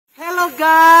Hello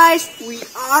guys, we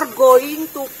are going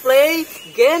to play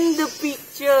Get the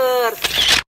Picture.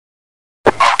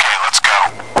 Okay, let's go.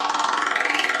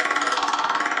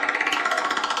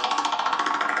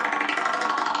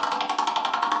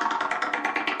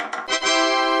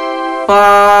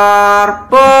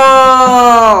 Purple.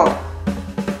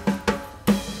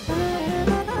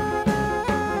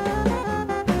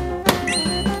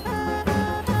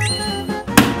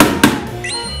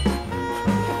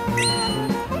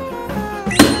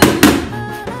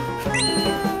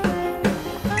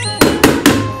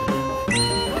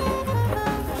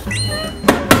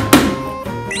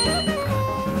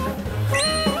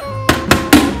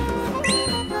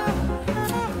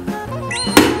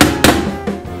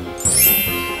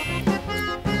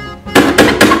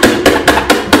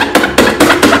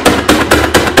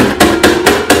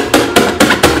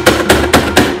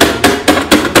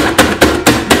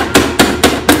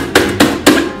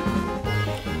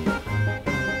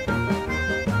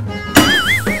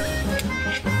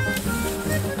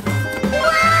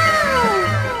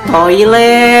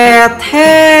 Toilet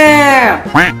head.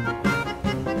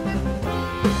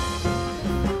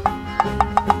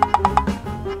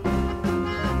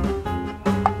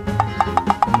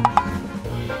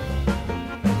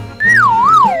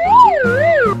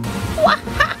 Wah,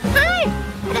 hai,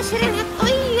 ada sirene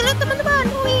toilet teman-teman.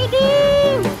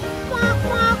 Widih. Wak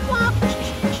wak wak.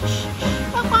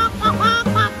 Wak wak wak wak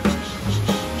wak.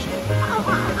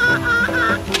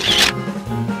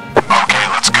 Okay,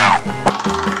 let's go.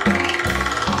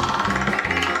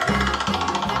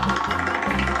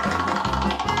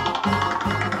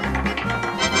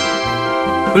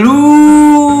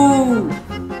 Blue.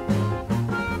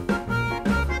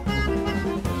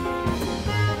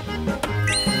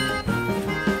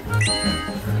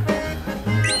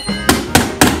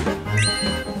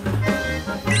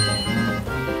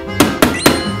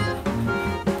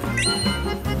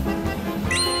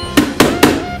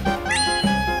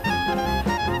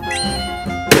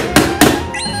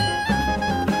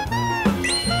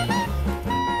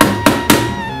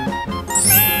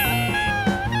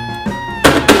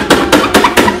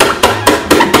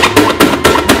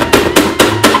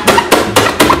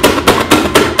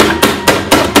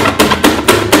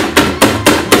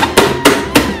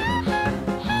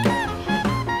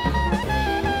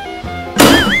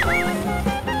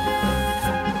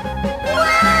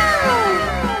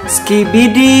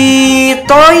 Skibidi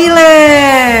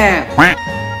toilet.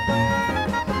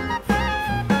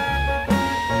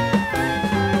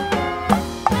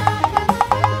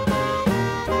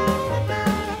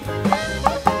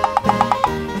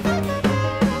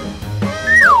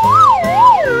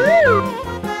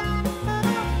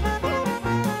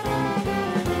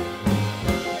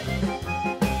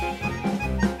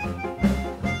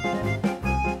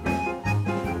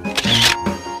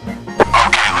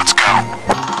 Okay, let's go.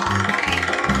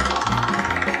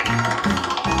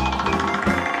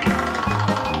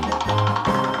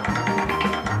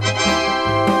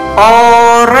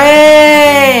 Orange.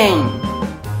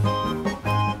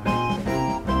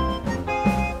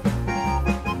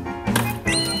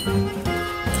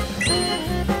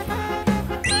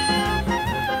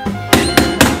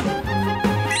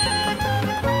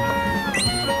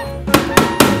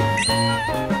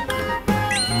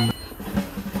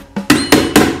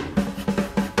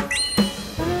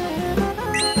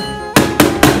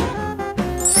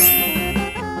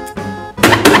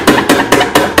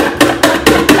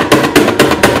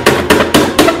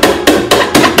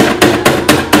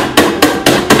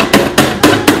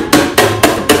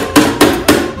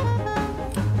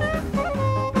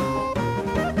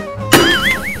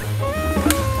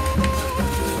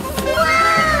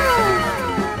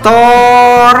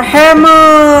 Thor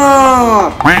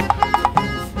hammer.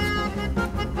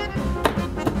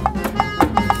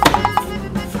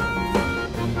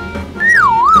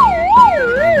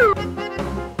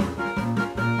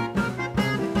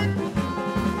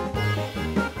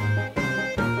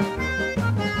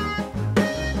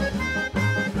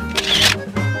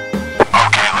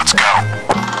 Okay, let's go.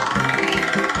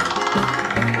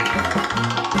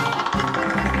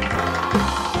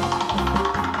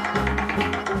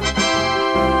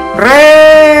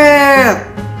 Red.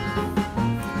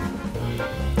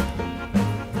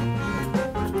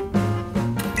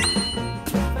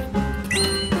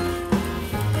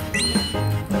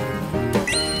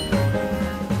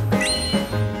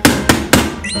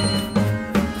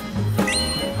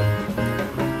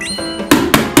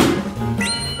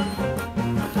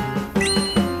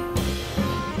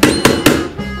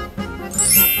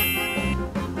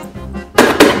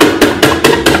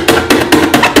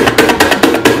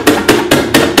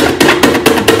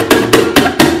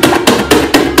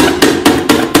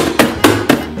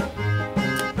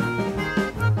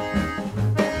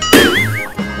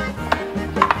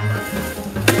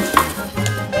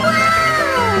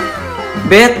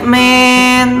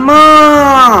 Batman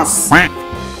Mas.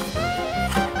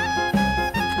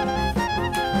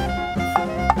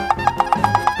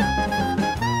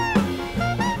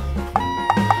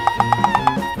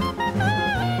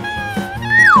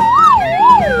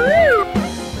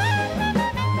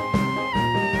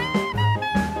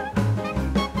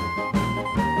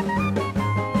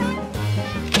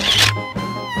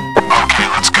 Okay,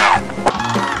 let's go.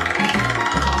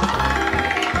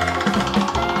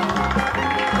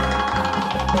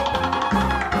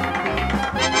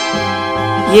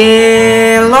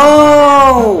 Yellow.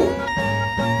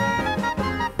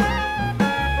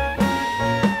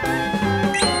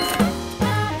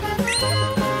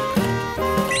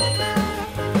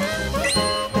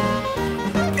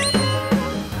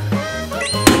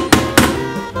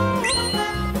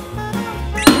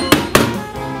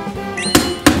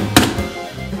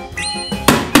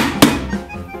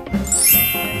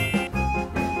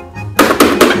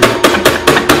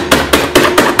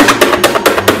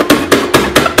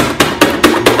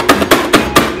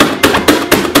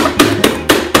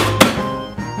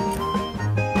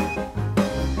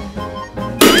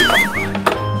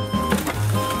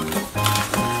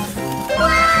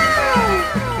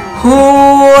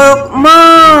 Hulk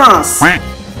Mas.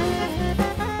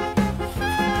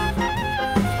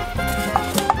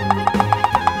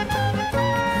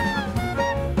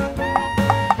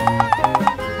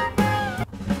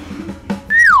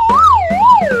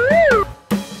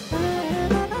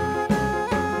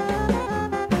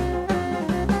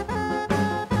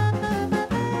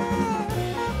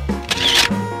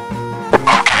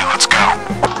 Okay, let's go.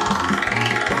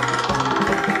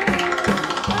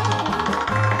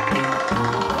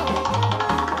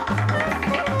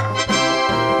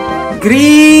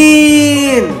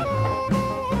 Green.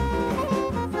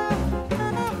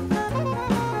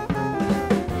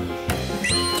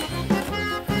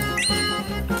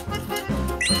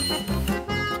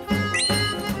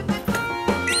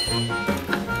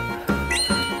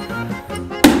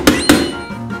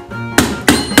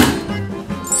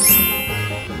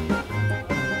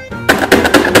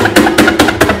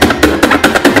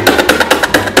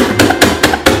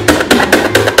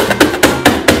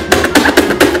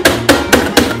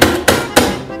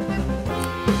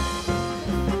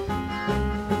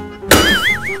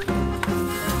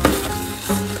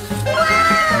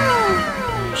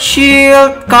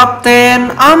 Shield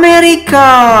Captain America.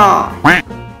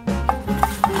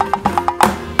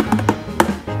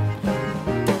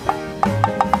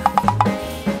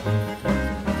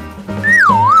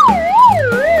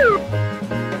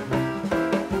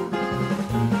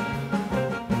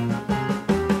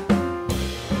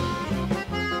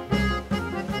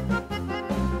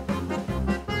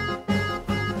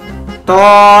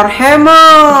 Thor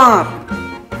Hammer.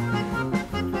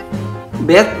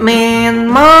 Batman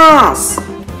Mask.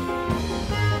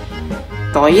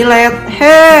 Toilet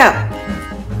Head.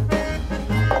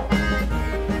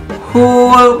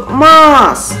 Hulk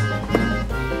Mask.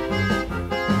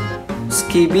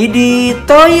 Skibidi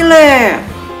Toilet.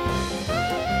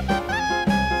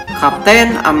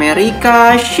 Captain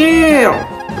America Shield.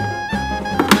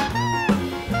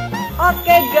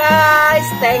 Oke guys,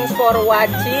 thanks for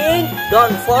watching.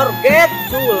 Don't forget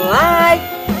to like,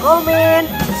 comment,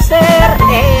 share,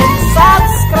 and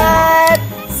subscribe.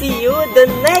 See you the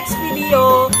next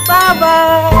video. Bye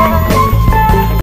bye.